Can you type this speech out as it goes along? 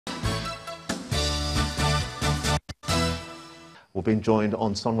We've been joined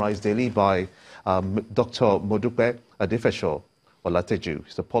on Sunrise Daily by Dr. Modupe Adefesho Olateju.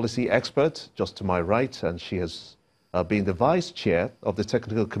 She's a policy expert just to my right, and she has been the vice chair of the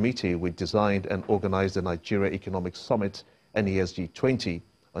technical committee which designed and organized the Nigeria Economic Summit NESG 20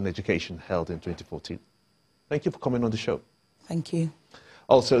 on education held in 2014. Thank you for coming on the show. Thank you.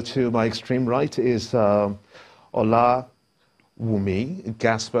 Also to my extreme right is Ola Wumi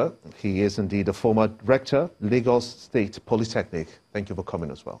Gasper. He is indeed a former rector, Lagos State Polytechnic. Thank you for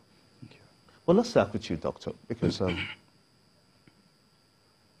coming as well. Thank you. Well, let's start with you, Doctor, because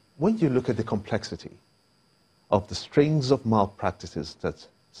when you look at the complexity of the strings of malpractices that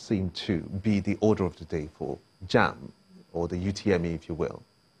seem to be the order of the day for JAM, or the UTME, if you will,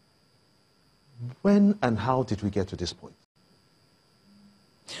 when and how did we get to this point?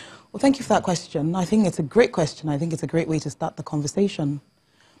 Well, thank you for that question. I think it's a great question. I think it's a great way to start the conversation.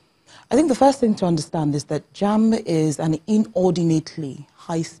 I think the first thing to understand is that JAM is an inordinately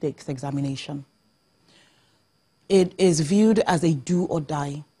high-stakes examination. It is viewed as a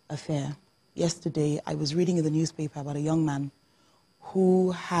do-or-die affair. Yesterday, I was reading in the newspaper about a young man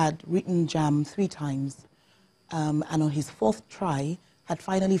who had written JAM 3 times, and on his 4th try, had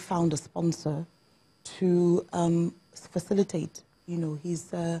finally found a sponsor to facilitate,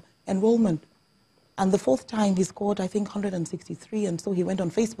 his enrollment. And the 4th time he scored, I think, 163, and so he went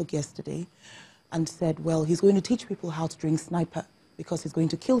on Facebook yesterday and said, well, he's going to teach people how to drink sniper because he's going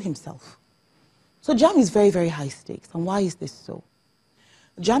to kill himself. So JAM is very, very high stakes. And why is this so?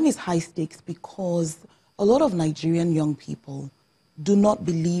 JAM is high stakes because a lot of Nigerian young people do not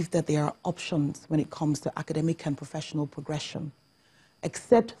believe that there are options when it comes to academic and professional progression,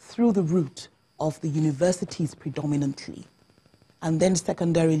 except through the route of the universities predominantly, and then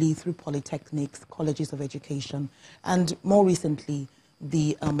secondarily through polytechnics, colleges of education, and more recently,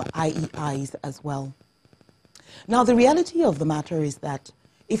 the IEIs as well. Now, the reality of the matter is that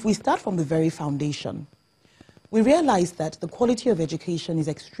if we start from the very foundation, we realize that the quality of education is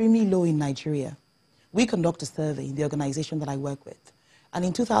extremely low in Nigeria. We conduct a survey in the organization that I work with, and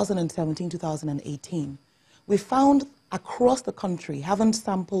in 2017, 2018, we found across the country, having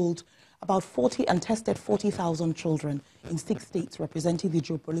sampled about 40 and tested 40,000 children in 6 states representing the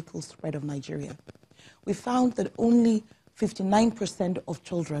geopolitical spread of Nigeria. We found that only 59% of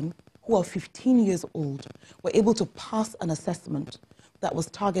children who are 15 years old were able to pass an assessment that was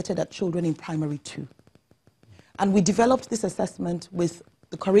targeted at children in primary 2. And we developed this assessment with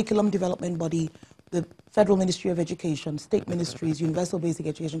the curriculum development body, the Federal Ministry of Education, state ministries, Universal Basic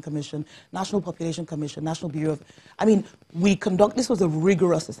Education Commission, National Population Commission, National Bureau of... this was a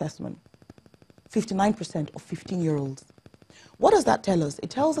rigorous assessment. 59% of 15-year-olds. What does that tell us? It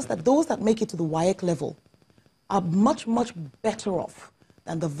tells us that those that make it to the WAEC level are much, much better off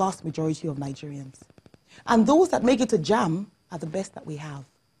than the vast majority of Nigerians. And those that make it to JAM are the best that we have.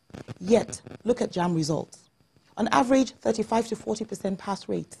 Yet, look at JAM results. On average, 35 to 40% pass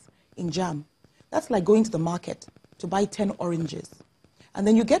rates in JAM. That's like going to the market to buy 10 oranges. And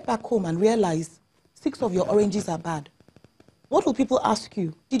then you get back home and realize 6 of your oranges are bad. What will people ask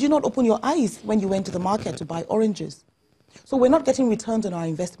you? Did you not open your eyes when you went to the market to buy oranges? So we're not getting returns on our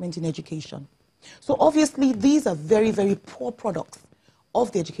investment in education. So obviously, these are very, very poor products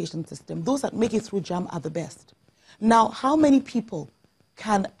of the education system. Those that make it through JAM are the best. Now, how many people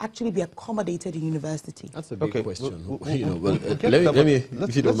can actually be accommodated in university? That's a big question. Let's get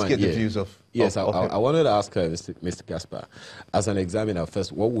the views of... Yes, I wanted to ask Mr. Gasper, as an examiner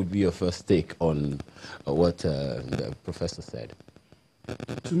first, what would be your first take on what the professor said?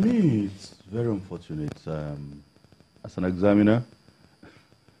 To me, it's very unfortunate. As an examiner,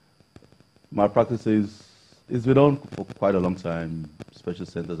 my practice it's been on for quite a long time, special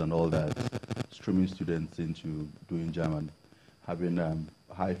centers and all that, streaming students into doing JAM and having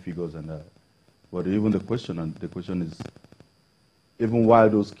high figures, and but even the question is, even while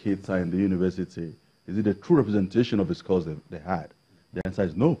those kids are in the university, is it a true representation of the scores they had? The answer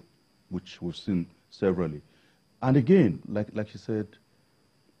is no, which we've seen severally. And again, like you said,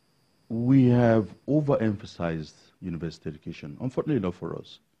 we have overemphasized university education. Unfortunately enough for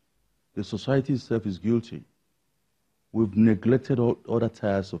us, the society itself is guilty. We've neglected all other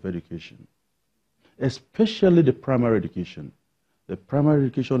tiers of education, especially the primary education. The primary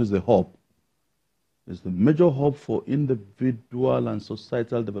education is the hub. It's the major hub for individual and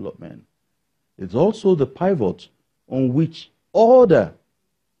societal development. It's also the pivot on which all the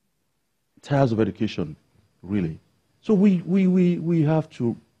tiers of education really. So we have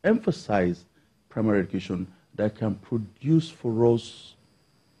to emphasize primary education that can produce for us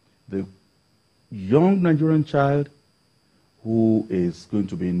the young Nigerian child who is going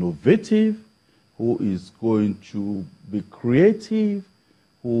to be innovative, who is going to be creative,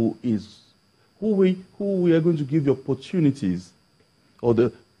 who we are going to give the opportunities or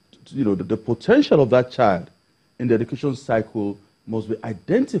the potential of that child in the education cycle must be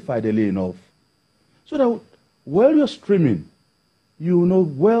identified early enough. So that while you're streaming, you know,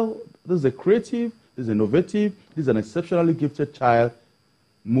 well, this is a creative, this is innovative, this is an exceptionally gifted child,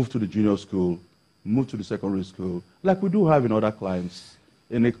 move to the junior school, move to the secondary school, like we do have in other clients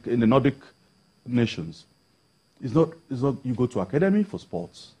in the Nordic nations. It's not you go to academy for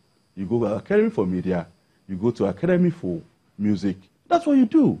sports, you go to academy for media, you go to academy for music. That's what you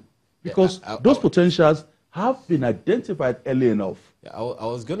do. Because those potentials have been identified early enough. Yeah, I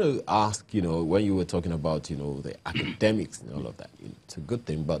was going to ask, when you were talking about, the academics and all of that, it's a good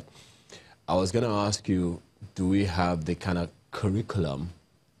thing, but I was going to ask you, do we have the kind of curriculum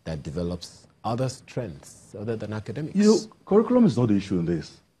that develops other strengths other than academics? Curriculum is not the issue in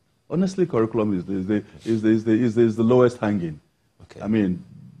this. Honestly, curriculum is the lowest hanging. Okay. I mean,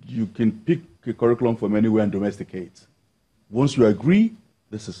 you can pick a curriculum from anywhere and domesticate. Once you agree,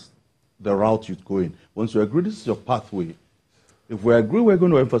 this is the route you're going. Once you agree, this is your pathway. If we agree we're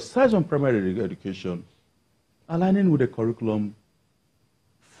going to emphasize on primary education, aligning with the curriculum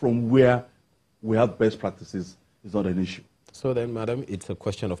from where we have best practices is not an issue. So then, madam, it's a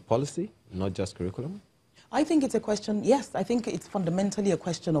question of policy, not just curriculum? I think it's a question, yes, I think it's fundamentally a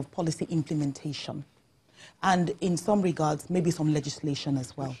question of policy implementation. And in some regards, maybe some legislation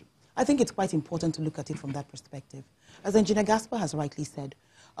as well. I think it's quite important to look at it from that perspective. As Engineer Gaspar has rightly said,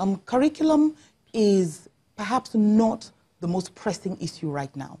 curriculum is perhaps not the most pressing issue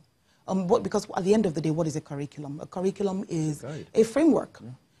right now. Because at the end of the day, what is a curriculum? A curriculum is a framework.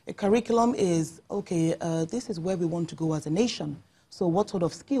 Yeah. A curriculum is, okay, this is where we want to go as a nation. So what sort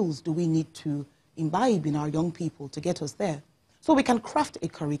of skills do we need to imbibe in our young people to get us there? So we can craft a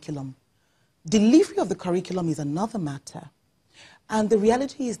curriculum. Delivery of the curriculum is another matter. And the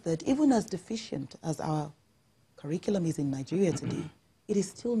reality is that even as deficient as our curriculum is in Nigeria today, it is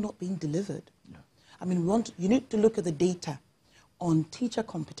still not being delivered. Yeah. I mean, you need to look at the data on teacher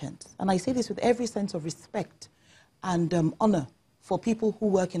competence. And I say this with every sense of respect and honor for people who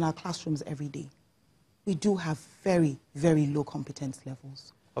work in our classrooms every day. We do have very, very low competence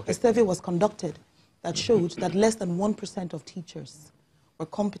levels. Okay. A survey was conducted that showed that less than 1% of teachers were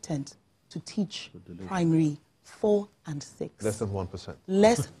competent to teach primary 4 and 6. Less than 1%?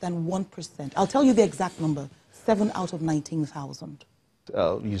 Less than 1%. I'll tell you the exact number, 7 out of 19,000.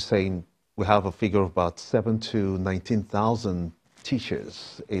 You're saying we have a figure of about 7 to 19,000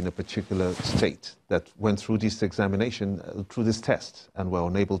 teachers in a particular state that went through this examination, through this test, and were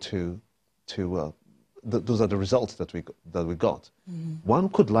unable to those are the results that we got. Mm-hmm. One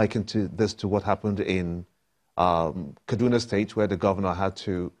could liken this to what happened in Kaduna State, where the governor had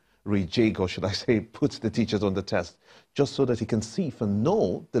to rejig, or should I say, put the teachers on the test, just so that he can see and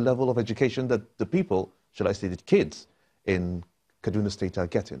know the level of education that the people, should I say, the kids in Kaduna State are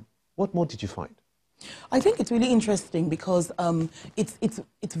getting. What more did you find? I think it's really interesting because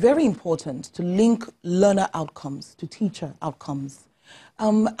it's very important to link learner outcomes to teacher outcomes.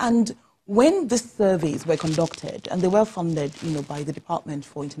 And when these surveys were conducted, and they were funded, by the Department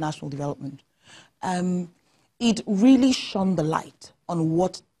for International Development, it really shone the light on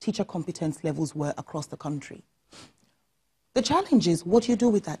what teacher competence levels were across the country. The challenge is what you do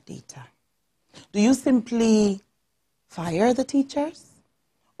with that data. Do you simply fire the teachers?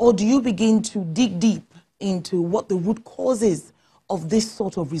 Or do you begin to dig deep into what the root causes of this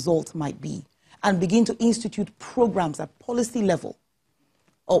sort of result might be and begin to institute programs at policy level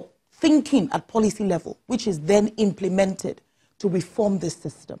or thinking at policy level, which is then implemented to reform this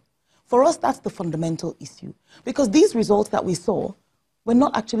system? For us, that's the fundamental issue. Because these results that we saw were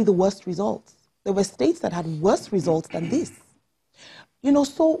not actually the worst results. There were states that had worse results than this.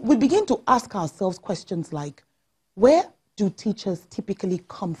 So we begin to ask ourselves questions like, where do teachers typically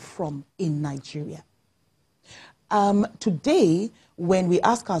come from in Nigeria? Today, when we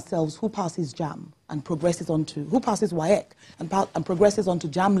ask ourselves who passes JAM and progresses onto, who passes WAEC and progresses onto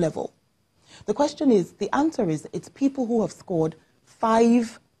JAM level, the question is, the answer is, it's people who have scored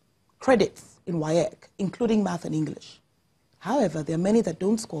 5 credits in WAEC, including math and English. However, there are many that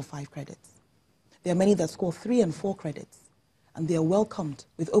don't score 5 credits. There are many that score 3 and 4 credits, and they are welcomed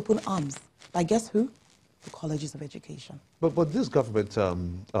with open arms by guess who? The colleges of education. But this government,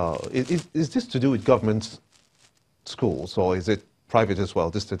 is this to do with government schools, or is it private as well,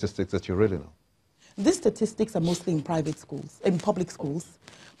 the statistics that you really know? These statistics are mostly in private schools, in public schools,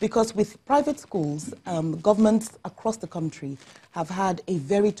 because with private schools, governments across the country have had a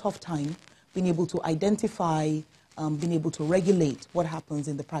very tough time being able to identify, being able to regulate what happens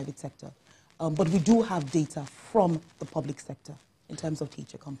in the private sector. but we do have data from the public sector in terms of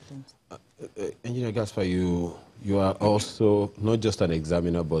teacher competence. Engineer Gaspar, you are also not just an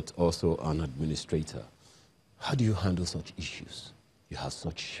examiner, but also an administrator. How do you handle such issues? You have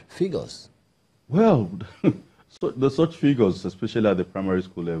such figures. Well, the such figures, especially at the primary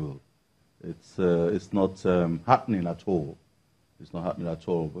school level, it's not happening at all. It's not happening at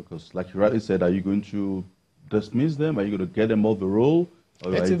all because, like you rightly said, are you going to dismiss them? Are you going to get them off the roll?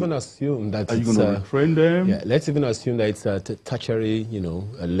 Let's even assume that are you going to retrain them? Yeah, let's even assume that it's a tertiary,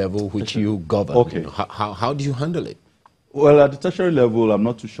 a level which you govern. Okay. You know, how do you handle it? Well, at the tertiary level, I'm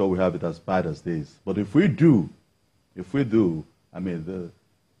not too sure we have it as bad as this. But if we do, I mean,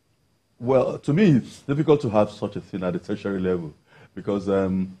 well, to me, it's difficult to have such a thing at the tertiary level because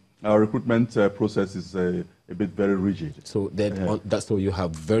our recruitment process is a bit very rigid. So that's so you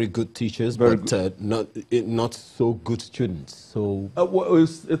have very good teachers, not so good students. So well,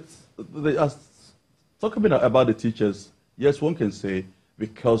 talking about the teachers, yes, one can say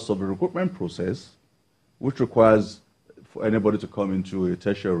because of the recruitment process, which requires for anybody to come into a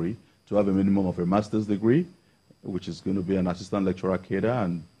tertiary to have a minimum of a master's degree, which is going to be an assistant lecturer cadre,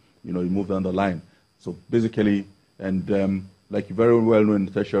 and you move down the line. So basically, and like you very well know, in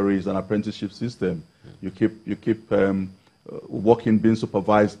tertiary is an apprenticeship system. You keep working, being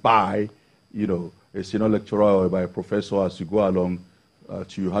supervised by a senior lecturer or by a professor as you go along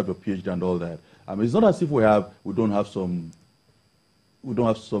to you have your PhD and all that. I mean, it's not as if we don't have some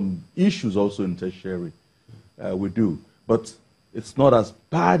issues also in tertiary. We do, but it's not as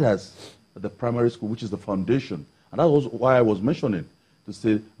bad as the primary school, which is the foundation. And that was why I was mentioning to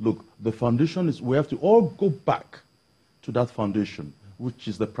say, look, the foundation is, we have to all go back to that foundation, which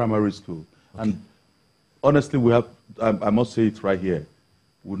is the primary school. Okay. And honestly, we have, I must say it right here,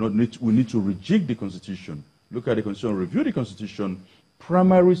 we need to rejig the Constitution, look at the Constitution, review the Constitution.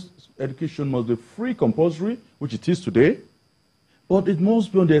 Primary education must be free, compulsory, which it is today, but it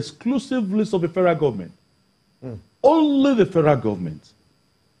must be on the exclusive list of the federal government. Only the federal government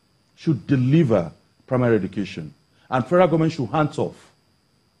should deliver primary education, and federal government should hands off.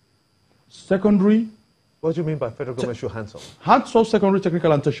 Secondary. What do you mean by federal government should hands off? Hands off secondary,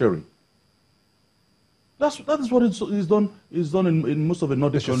 technical, and tertiary. That is what is done in most of the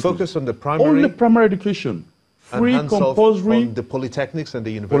Nordic countries. Focus on the primary. Only primary education. Free, and compulsory. on the polytechnics and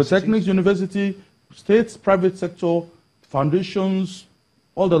the universities. Polytechnics, university, states, private sector, foundations,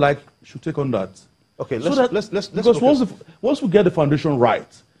 all the like should take on that. Okay, let's because once we get the foundation right,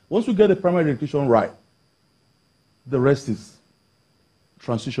 once we get the primary education right, the rest is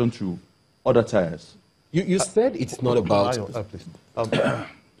transition to other tiers. You said it's not about...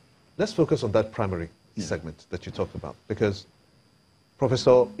 Let's focus on that primary segment that you talked about, because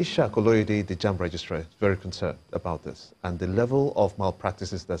Professor Ishak Oloyede, the JAMB registrar, is very concerned about this and the level of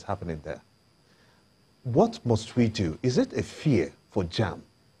malpractices that's happening there. What must we do? Is it a fear for JAMB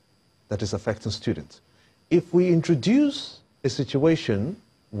that is affecting students? If we introduce a situation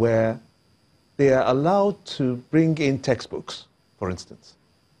where they are allowed to bring in textbooks, for instance,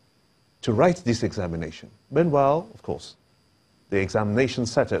 to write this examination, meanwhile, of course, the examination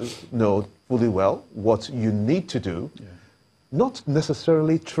setters know fully well what you need to do, not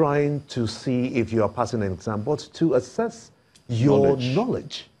necessarily trying to see if you are passing an exam, but to assess your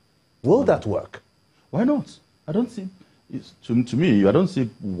knowledge. Will that work? Why not? I don't see, to me, I don't see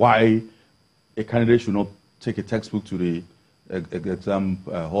why a candidate should not take a textbook to the exam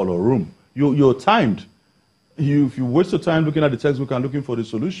hall or room. You're timed. If you waste your time looking at the textbook and looking for the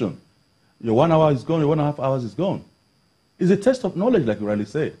solution, your 1 hour is gone, your 1.5 hours is gone. It's a test of knowledge, like you rightly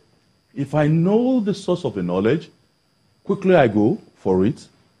said. If I know the source of the knowledge, quickly I go for it,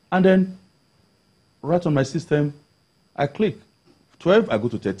 and then right on my system, I click. 12, I go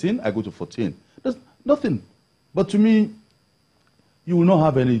to 13, I go to 14. There's nothing. But to me, you will not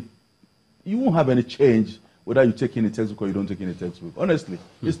have any, you won't have any change whether you take in a textbook or you don't take in a textbook. Honestly,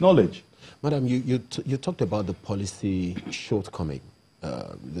 it's knowledge. Madam, you talked about the policy shortcoming,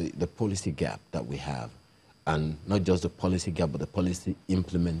 the policy gap that we have, and not just the policy gap, but the policy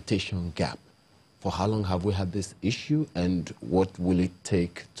implementation gap. For how long have we had this issue, and what will it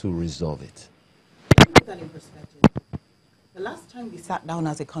take to resolve it? Put that in perspective. The last time we sat down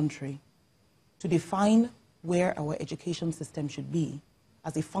as a country to define where our education system should be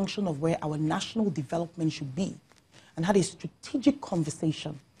as a function of where our national development should be, and had a strategic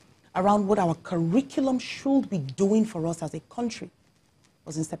conversation around what our curriculum should be doing for us as a country,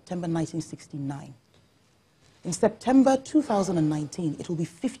 was in September 1969. In September 2019, it will be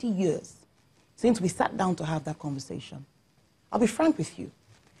 50 years since we sat down to have that conversation. I'll be frank with you.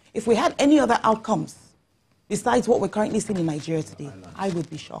 If we had any other outcomes besides what we're currently seeing in Nigeria today, I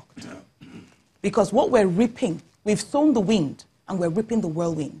would be shocked. Because what we're reaping, we've sown the wind and we're reaping the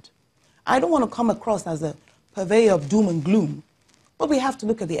whirlwind. I don't want to come across as a purveyor of doom and gloom, but we have to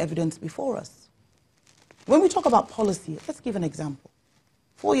look at the evidence before us. When we talk about policy, let's give an example.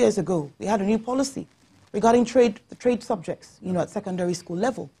 4 years ago, we had a new policy regarding the trade subjects, at secondary school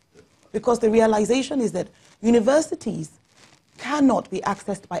level. Because the realization is that universities cannot be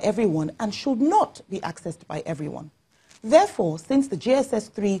accessed by everyone and should not be accessed by everyone. Therefore, since the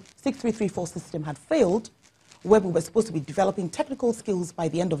GSS 6334 system had failed, where we were supposed to be developing technical skills by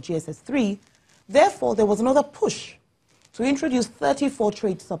the end of GSS 3, therefore there was another push to introduce 34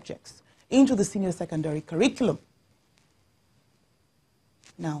 trade subjects into the senior secondary curriculum.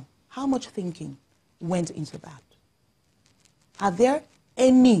 Now, how much thinking went into that? Are there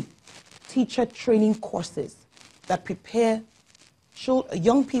any teacher training courses that prepare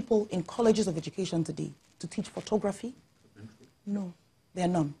young people in colleges of education today to teach photography? No, there are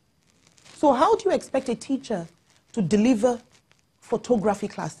none. So how do you expect a teacher to deliver photography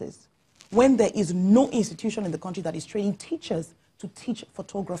classes when there is no institution in the country that is training teachers to teach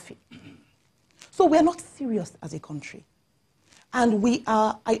photography? So we're not serious as a country. And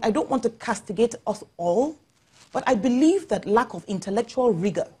I don't want to castigate us all, but I believe that lack of intellectual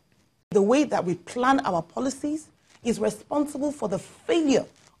rigor, the way that we plan our policies, is responsible for the failure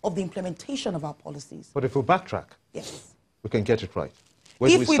of the implementation of our policies. But if we backtrack, yes, we can get it right.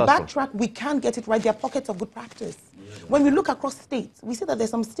 If we backtrack, we can get it right. There are pockets of good practice. When we look across states, we see that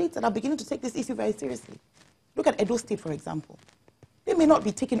there's some states that are beginning to take this issue very seriously. Look at Edo State, for example. They may not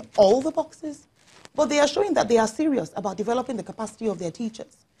be ticking all the boxes, but they are showing that they are serious about developing the capacity of their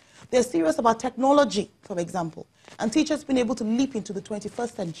teachers. They're serious about technology, for example, and teachers being able to leap into the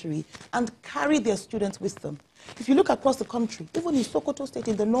 21st century and carry their students with them. If you look across the country, even in Sokoto State,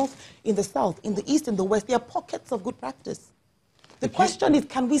 in the north, in the south, in the east, in the west, there are pockets of good practice. The question is,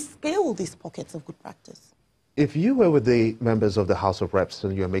 can we scale these pockets of good practice? If you were with the members of the House of Reps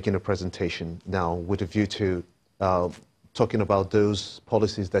and you're making a presentation now with a view to talking about those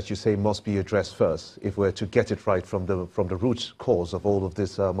policies that you say must be addressed first, if we're to get it right from the root cause of all of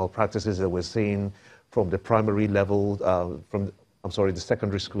these malpractices that we're seeing from the primary level, the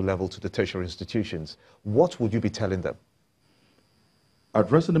secondary school level to the tertiary institutions, what would you be telling them?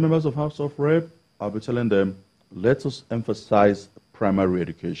 Addressing the members of House of Rep, I'll be telling them, let us emphasize primary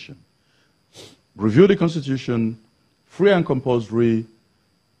education. Review the Constitution, free and compulsory,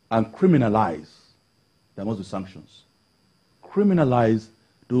 and criminalize. There must be sanctions. Criminalize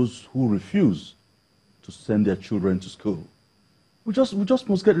those who refuse to send their children to school. We just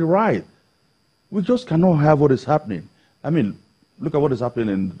must get it right. We just cannot have what is happening. I mean, look at what is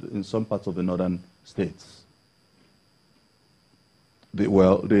happening in some parts of the northern states. The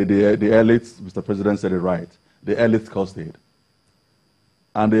elites, Mr. President said it right. The elites caused it.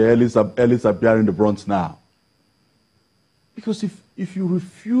 And the elites are bearing the brunt now. Because if you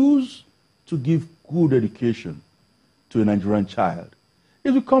refuse to give good education to a Nigerian child,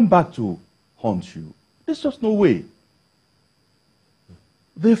 it will come back to haunt you. There's just no way.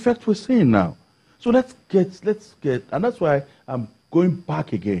 The effect we're seeing now. So let's get, and that's why I'm going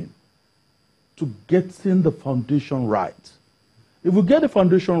back again to getting the foundation right. If we get the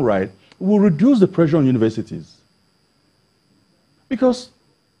foundation right, we'll reduce the pressure on universities. Because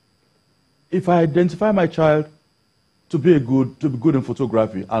if I identify my child to be good in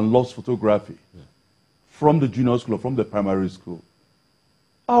photography and loves photography from the junior school or from the primary school,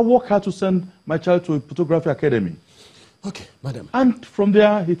 I'll work hard to send my child to a photography academy. Okay, madam. And from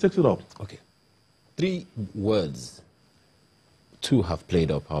there, he takes it up. Okay. 3 words. 2 have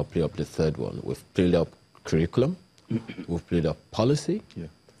played up. I'll play up the third one. We've played up curriculum. We've played up policy. Yeah.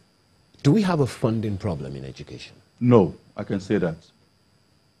 Do we have a funding problem in education? No, I can say that.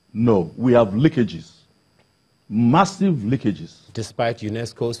 No, we have leakages. Massive leakages. Despite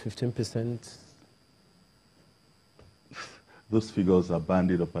UNESCO's 15%? Those figures are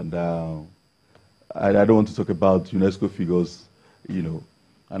bandied up and down. I don't want to talk about UNESCO figures, and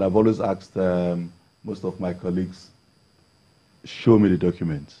I've always asked most of my colleagues, show me the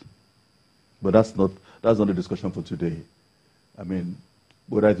document. But that's not the discussion for today. I mean,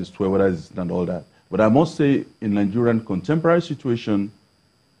 whether it is 12, whether it is and all that. But I must say, in Nigerian contemporary situation,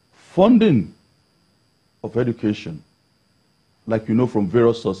 funding of education, like from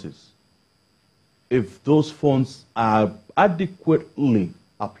various sources, if those funds are adequately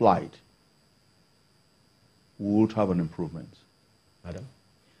applied, we would have an improvement. Madam?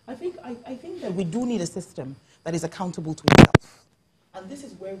 I think that we do need a system that is accountable to itself. And this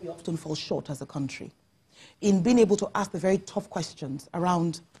is where we often fall short as a country, in being able to ask the very tough questions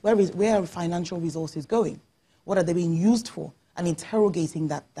around where are financial resources going? What are they being used for? And interrogating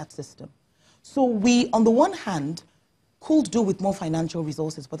that system. So we, on the one hand, could do with more financial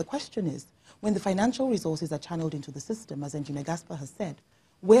resources, but the question is, when the financial resources are channeled into the system, as Engineer Gaspar has said,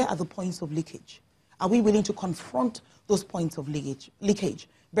 where are the points of leakage? Are we willing to confront those points of leakage,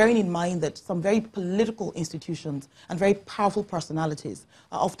 bearing in mind that some very political institutions and very powerful personalities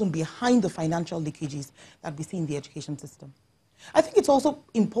are often behind the financial leakages that we see in the education system? I think it's also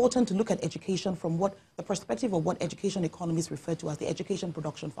important to look at education from the perspective of what education economists refer to as the education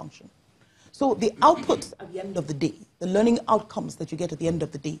production function. So the outputs at the end of the day, the learning outcomes that you get at the end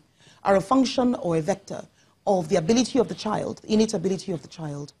of the day, are a function or a vector of the ability of the child, the innate ability of the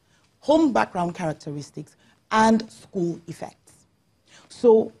child, home background characteristics, and school effects.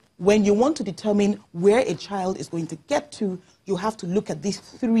 So when you want to determine where a child is going to get to, you have to look at these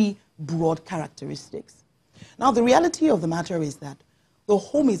three broad characteristics. Now, the reality of the matter is that the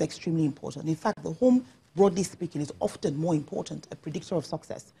home is extremely important. In fact, the home, broadly speaking, is often more important, a predictor of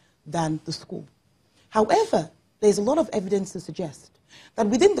success, than the school. However, there's a lot of evidence to suggest that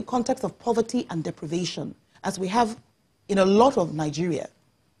within the context of poverty and deprivation, as we have in a lot of Nigeria,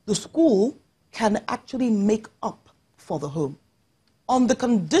 the school can actually make up for the home on the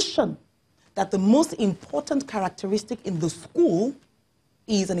condition that the most important characteristic in the school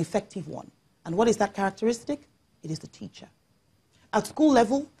is an effective one. And what is that characteristic? It is the teacher. At school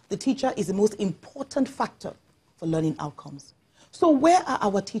level, the teacher is the most important factor for learning outcomes. So where are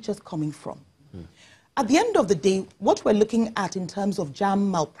our teachers coming from? At the end of the day, what we're looking at in terms of JAM,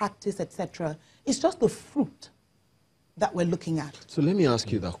 malpractice, etc., is just the fruit that we're looking at. So let me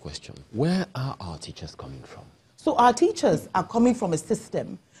ask you that question. Where are our teachers coming from? So our teachers are coming from a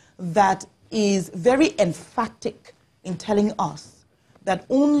system that is very emphatic in telling us that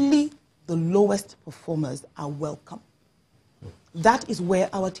only the lowest performers are welcome. That is where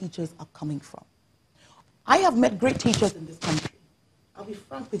our teachers are coming from. I have met great teachers in this country. I'll be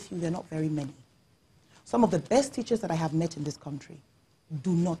frank with you, they're not very many. Some of the best teachers that I have met in this country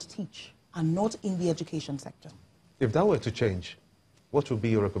do not teach, are not in the education sector. If that were to change, what would be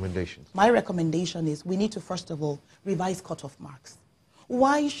your recommendations? My recommendation is we need to, first of all, revise cutoff marks.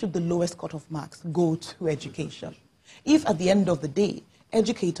 Why should the lowest cutoff marks go to education? If at the end of the day,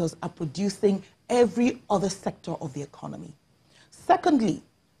 educators are producing every other sector of the economy. Secondly,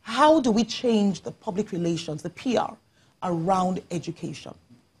 how do we change the public relations, the PR, around education?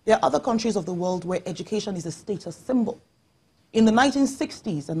 There are other countries of the world where education is a status symbol. In the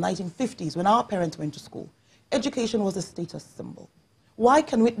 1960s and 1950s, when our parents went to school, education was a status symbol. Why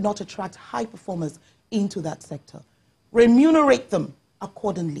can we not attract high performers into that sector? Remunerate them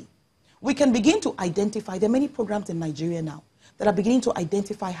accordingly. We can begin to identify, there are many programs in Nigeria now that are beginning to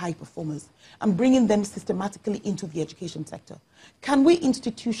identify high performers and bringing them systematically into the education sector. Can we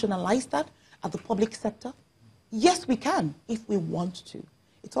institutionalize that at the public sector? Yes, we can, if we want to.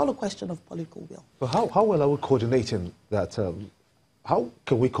 It's all a question of political will. But how well are we coordinating that? How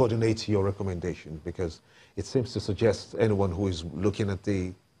can we coordinate your recommendation? Because it seems to suggest anyone who is looking at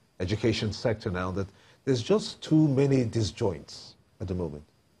the education sector now that there's just too many disjoints at the moment.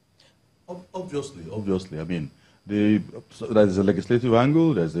 Obviously. I mean, there's a legislative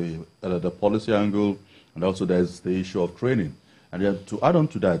angle, there's the policy angle, and also there's the issue of training. And to add on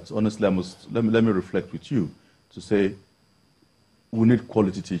to that, honestly, let me reflect with you to say we need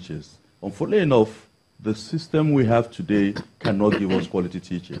quality teachers. Unfortunately enough, the system we have today cannot give us quality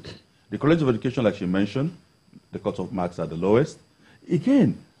teachers. The College of Education, like she mentioned, the cutoff marks are the lowest.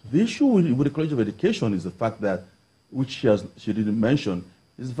 Again, the issue with the College of Education is the fact that, which she didn't mention,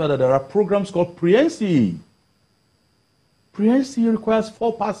 is the fact that there are programs called pre-NCE. Pre-NCE requires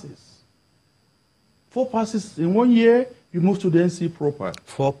 4 passes. 4 passes in 1 year, you move to the NCE proper.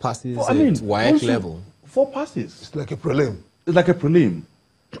 4 passes at WIAC level. 4 passes. It's like a prelim. It's like a prelim.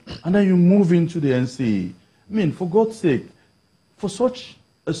 And then you move into the NCE. I mean, for God's sake, for such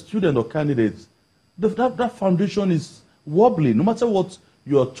a student or candidate, that foundation is wobbly. No matter what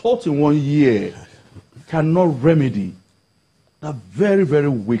you are taught in 1 year, cannot remedy that very, very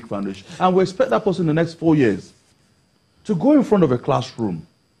weak foundation. And we expect that person in the next 4 years to go in front of a classroom,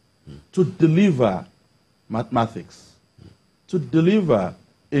 to deliver mathematics, to deliver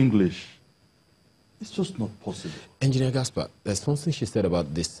English. It's just not possible. Engineer Gaspar, there's something she said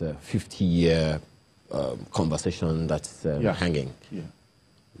about this 50-year conversation that's hanging. Yeah.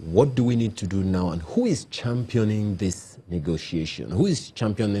 What do we need to do now, and who is championing this negotiation? Who is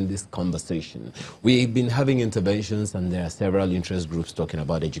championing this conversation? We've been having interventions, and there are several interest groups talking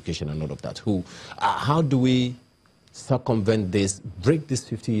about education and all of that. How do we circumvent this, break this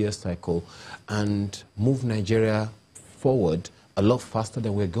 50-year cycle, and move Nigeria forward a lot faster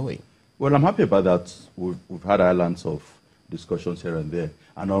than we're going? Well, I'm happy about that. We've had islands of discussions here and there.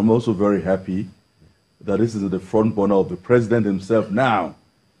 And I'm also very happy that this is the front burner of the president himself now.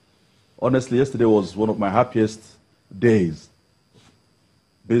 Honestly, yesterday was one of my happiest days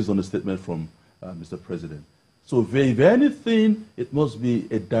based on the statement from Mr. President. So if anything, it must be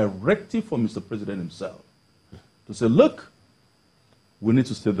a directive from Mr. President himself to say, look, we need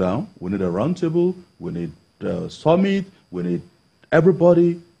to sit down, we need a roundtable, we need a summit, we need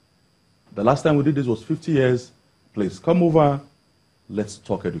everybody. The last time we did this was 50 years. Please come over, let's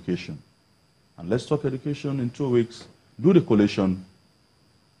talk education. And let's talk education in 2 weeks, do the collation.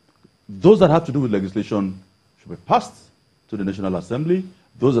 Those that have to do with legislation should be passed to the National Assembly.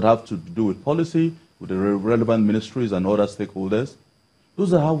 Those that have to do with policy, with the relevant ministries and other stakeholders.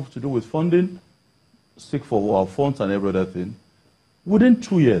 Those that have to do with funding, seek for our funds and every other thing. Within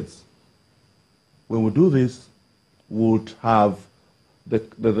 2 years, when we do this, we'll have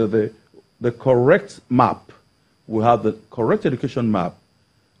the correct map. We'll have the correct education map,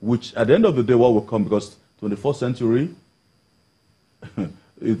 which at the end of the day, what will come, because 21st century,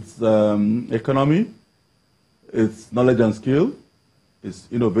 it's economy, it's knowledge and skill, it's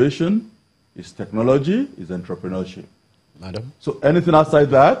innovation, it's technology, it's entrepreneurship. Madam? So anything outside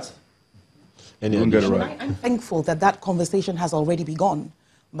that, Any you won't get it addition? right. I'm thankful that that conversation has already begun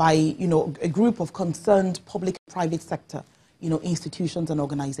by, a group of concerned public and private sector, institutions and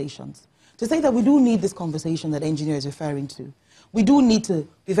organizations. To say that we do need this conversation that engineer is referring to. We do need to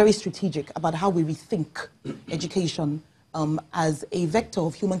be very strategic about how we rethink education as a vector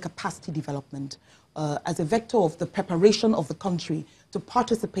of human capacity development, as a vector of the preparation of the country to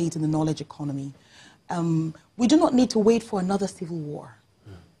participate in the knowledge economy. We do not need to wait for another civil war.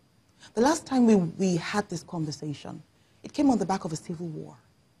 The last time we had this conversation, it came on the back of a civil war.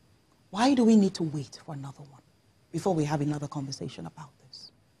 Why do we need to wait for another one before we have another conversation about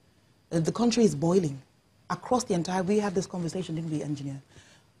this? The country is boiling. Across the entire, we had this conversation, didn't we, engineer?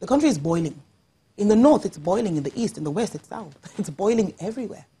 The country is boiling. In the north, it's boiling. In the east, in the west, it's south. It's boiling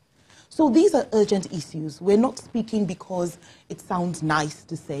everywhere. So these are urgent issues. We're not speaking because it sounds nice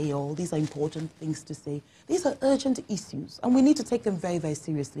to say, or these are important things to say. These are urgent issues, and we need to take them very, very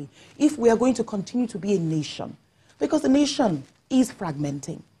seriously if we are going to continue to be a nation. Because the nation is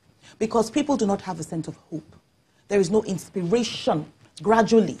fragmenting. Because people do not have a sense of hope. There is no inspiration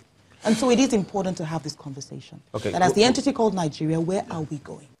gradually. And so it is important to have this conversation. Okay. That as the entity called Nigeria, where are we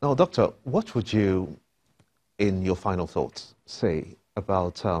going? Now, Doctor, what would you, in your final thoughts, say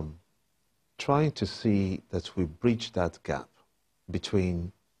about trying to see that we bridge that gap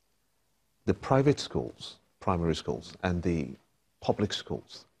between the private schools, primary schools, and the public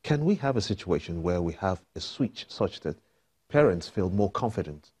schools? Can we have a situation where we have a switch such that parents feel more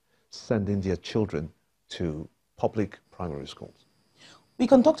confident sending their children to public primary schools? We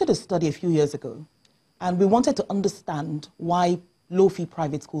conducted a study a few years ago, and we wanted to understand why low-fee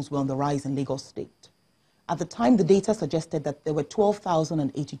private schools were on the rise in Lagos State. At the time, the data suggested that there were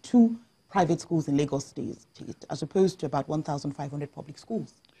 12,082 private schools in Lagos State, as opposed to about 1,500 public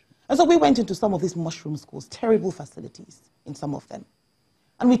schools. And so we went into some of these mushroom schools, terrible facilities in some of them,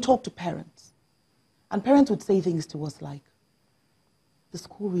 and we talked to parents. And parents would say things to us like, the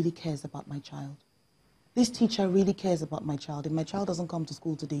school really cares about my child. This teacher really cares about my child. If my child doesn't come to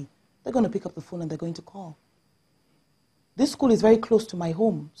school today, they're going to pick up the phone and they're going to call. This school is very close to my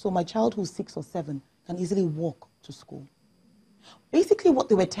home, so my child who's 6 or 7 can easily walk to school. Basically, what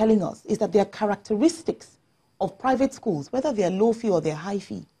they were telling us is that there are characteristics of private schools, whether they're low fee or they're high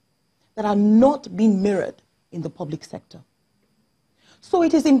fee, that are not being mirrored in the public sector. So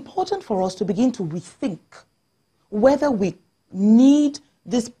it is important for us to begin to rethink whether we need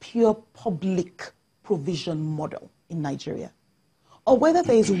this pure public provision model in Nigeria, or whether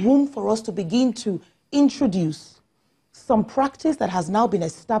there is room for us to begin to introduce some practice that has now been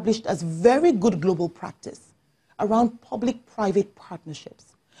established as very good global practice around public-private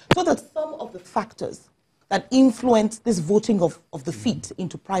partnerships, so that some of the factors that influence this voting of the feet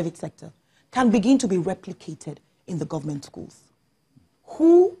into private sector can begin to be replicated in the government schools.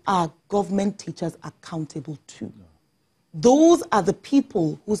 Who are government teachers accountable to? Those are the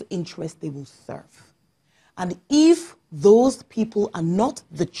people whose interests they will serve. And if those people are not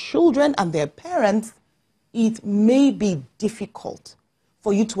the children and their parents, it may be difficult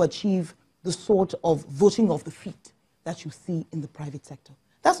for you to achieve the sort of voting of the feet that you see in the private sector.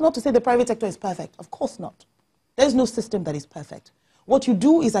 That's not to say the private sector is perfect. Of course not. There's no system that is perfect. What you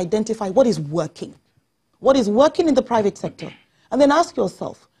do is identify what is working in the private sector, and then ask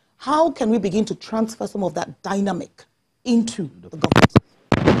yourself, how can we begin to transfer some of that dynamic into the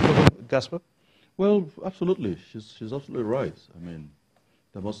government? Gaspar? Well, absolutely. She's absolutely right. I mean,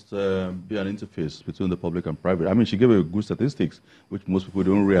 There must be an interface between the public and private. I mean, she gave a good statistics, which most people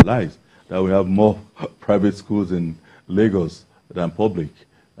don't realize, that we have more private schools in Lagos than public.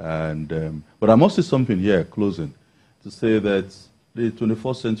 And, but I must say something here, closing, to say that the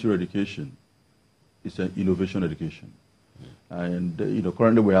 21st century education is an innovation education. And,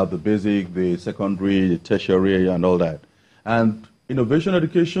 currently we have the basic, the secondary, the tertiary, and all that. And innovation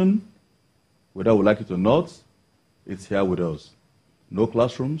education, whether we like it or not, it's here with us. No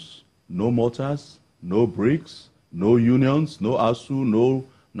classrooms, no mortars, no bricks, no unions, no ASU, no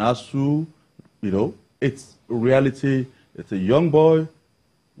NASU. It's reality. It's a young boy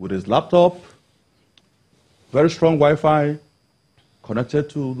with his laptop, very strong Wi-Fi, connected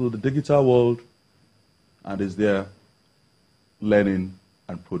to the digital world, and is there learning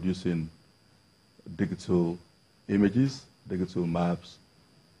and producing digital images, digital maps,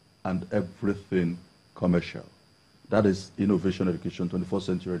 and everything commercial. That is innovation education, 21st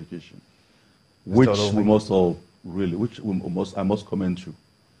century education, which we must all really, I must commend you.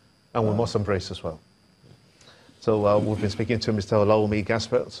 And we must embrace as well. So we've been speaking to Mr. Olaomi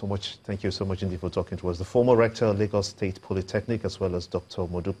Gasper. Thank you so much indeed for talking to us. The former rector of Lagos State Polytechnic, as well as Dr.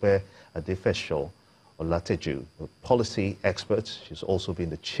 Modupe Adefesho Olateju, a policy expert. She's also been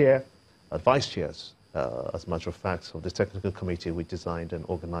the chair, vice chairs, as a matter of fact, of the technical committee we designed and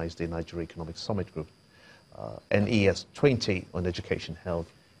organized the Nigeria Economic Summit Group, NES 20 on education held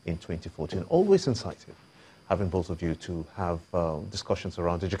in 2014. Always insightful having both of you to have discussions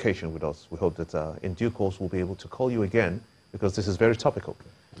around education with us. We hope that in due course we'll be able to call you again because this is very topical.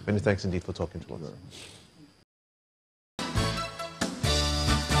 Many thanks indeed for talking to us.